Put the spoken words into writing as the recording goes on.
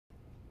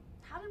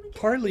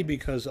Partly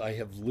because I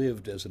have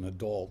lived as an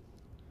adult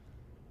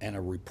and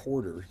a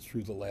reporter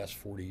through the last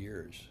 40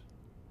 years.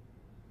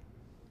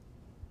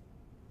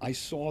 I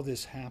saw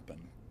this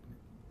happen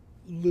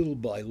little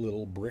by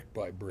little, brick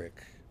by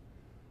brick.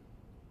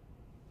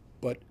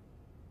 But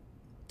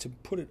to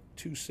put it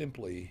too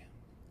simply,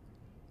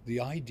 the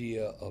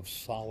idea of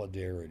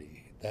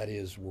solidarity, that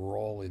is, we're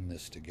all in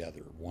this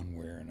together, one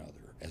way or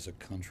another, as a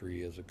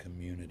country, as a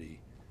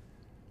community,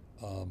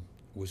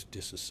 was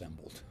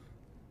disassembled.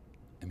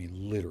 I mean,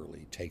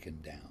 literally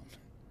taken down.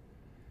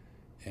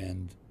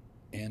 And,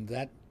 and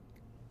that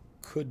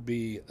could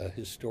be a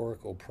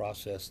historical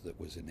process that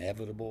was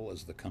inevitable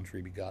as the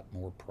country got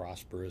more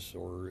prosperous,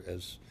 or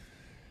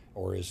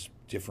as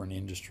different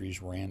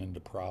industries ran into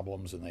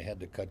problems and they had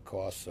to cut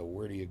costs. So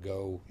where do you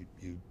go?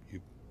 You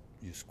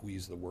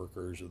squeeze the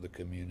workers or the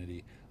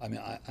community. I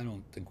mean, I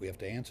don't think we have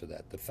to answer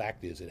that. The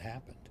fact is, it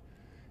happened,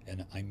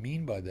 and I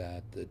mean by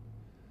that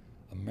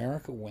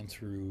America went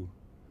through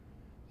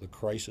the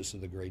crisis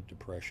of the Great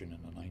Depression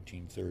in the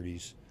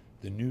 1930s.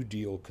 The New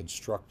Deal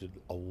constructed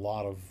a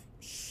lot of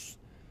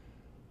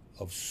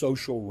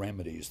social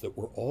remedies that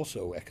were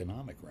also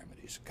economic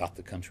remedies. Got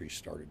the country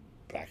started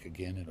back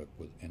again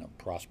in a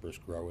prosperous,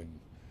 growing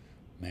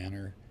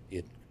manner.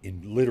 It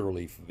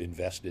literally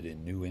invested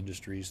in new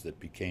industries that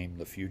became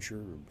the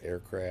future: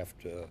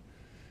 aircraft,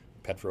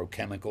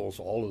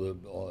 petrochemicals, all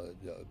of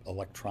the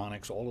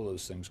electronics. All of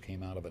those things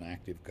came out of an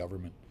active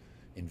government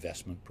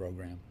investment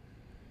program.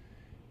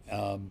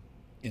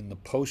 In the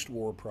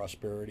post-war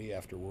prosperity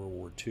after World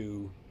War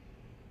II,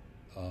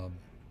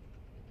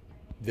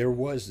 there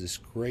was this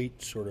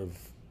great sort of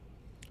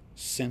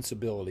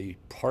sensibility,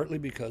 partly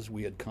because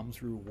we had come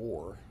through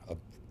war, a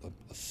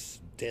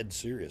dead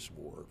serious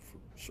war for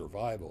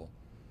survival,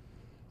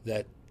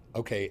 that,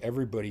 okay,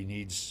 everybody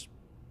needs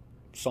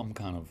some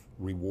kind of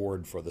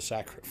reward for the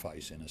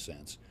sacrifice, in a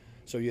sense.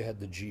 So you had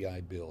the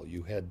GI Bill,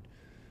 you had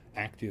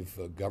active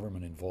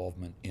government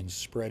involvement in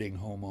spreading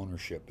home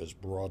ownership as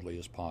broadly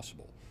as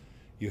possible.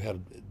 You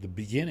had the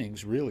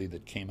beginnings, really,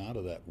 that came out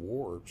of that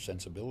war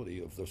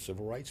sensibility of the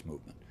civil rights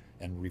movement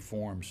and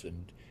reforms,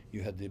 and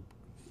you had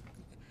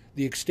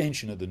the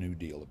extension of the New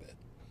Deal a bit.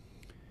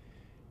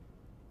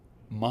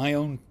 My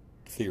own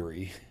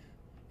theory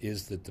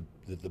is that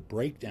the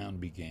breakdown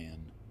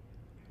began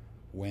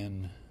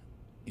when,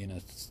 in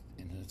a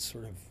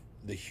sort of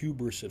the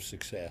hubris of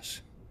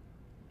success,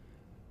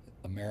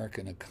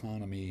 American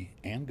economy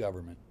and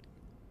government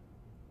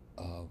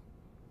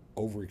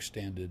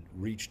overextended,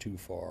 reached too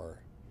far,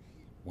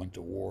 went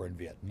to war in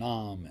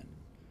Vietnam, and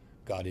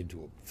got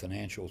into a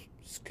financial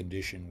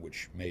condition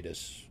which made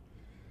us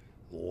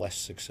less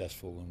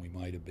successful than we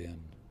might have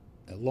been.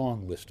 A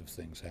long list of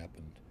things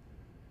happened.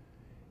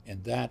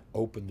 And that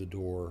opened the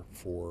door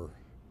for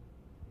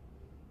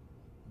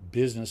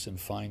business and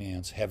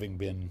finance, having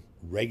been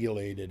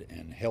regulated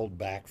and held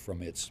back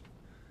from its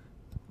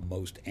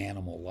most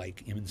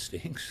animal-like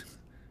instincts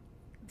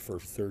for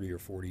 30 or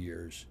 40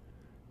 years,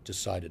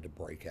 decided to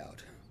break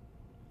out.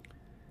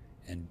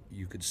 And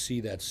you could see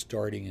that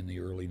starting in the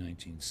early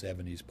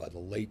 1970s. By the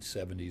late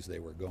 70s, they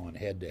were going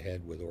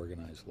head-to-head with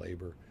organized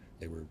labor.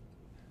 They were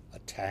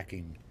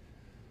attacking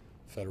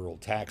federal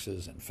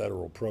taxes and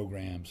federal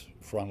programs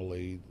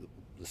frontally.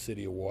 The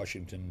city of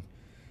Washington,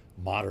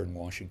 modern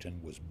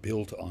Washington, was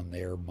built on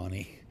their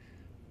money,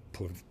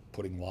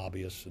 putting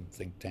lobbyists and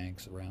think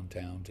tanks around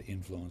town to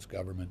influence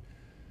government.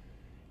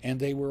 And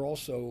they were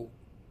also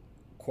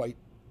quite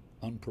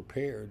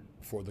unprepared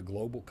for the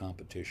global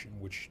competition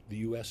which the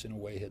U.S. in a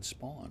way had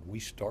spawned. We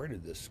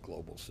started this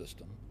global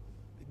system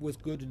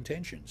with good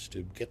intentions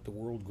to get the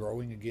world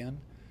growing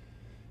again.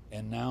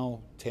 And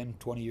now, 10,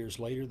 20 years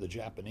later, the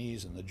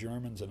Japanese and the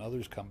Germans and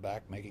others come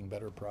back making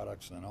better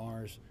products than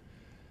ours.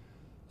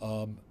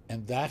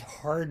 And that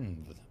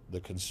hardened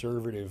the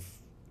conservative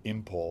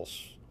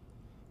impulse,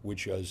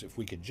 which was, if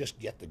we could just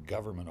get the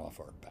government off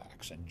our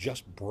backs and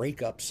just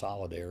break up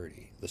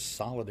solidarity, the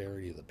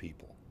solidarity of the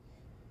people,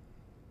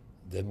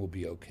 then we'll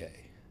be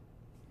okay.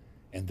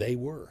 And they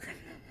were.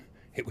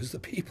 It was the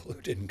people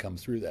who didn't come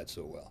through that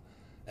so well.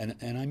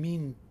 And I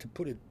mean, to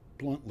put it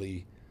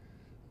bluntly,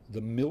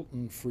 the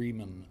Milton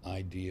Friedman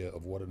idea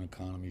of what an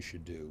economy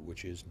should do,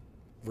 which is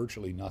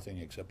virtually nothing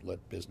except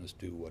let business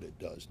do what it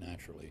does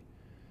naturally.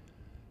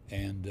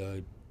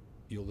 And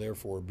you'll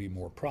therefore be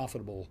more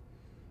profitable,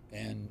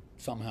 and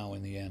somehow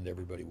in the end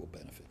everybody will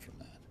benefit from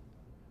that.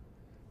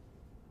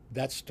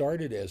 That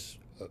started as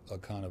a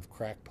kind of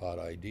crackpot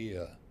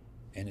idea,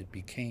 and it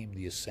became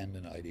the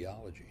ascendant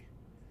ideology.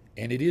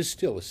 And it is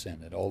still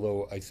ascendant,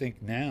 although I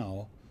think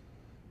now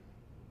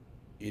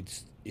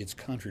its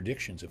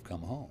contradictions have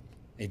come home.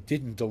 It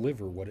didn't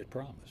deliver what it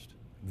promised,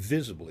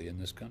 visibly in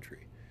this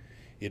country.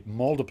 It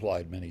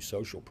multiplied many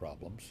social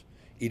problems.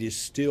 It is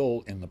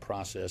still in the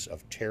process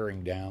of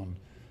tearing down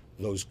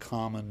those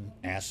common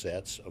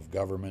assets of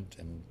government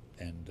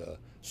and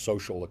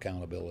social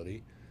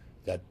accountability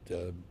that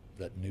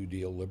New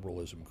Deal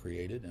liberalism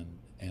created,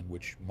 and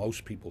which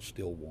most people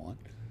still want.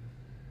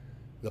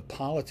 The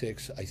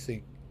politics, I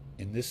think,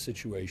 in this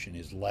situation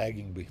is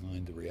lagging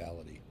behind the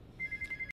reality.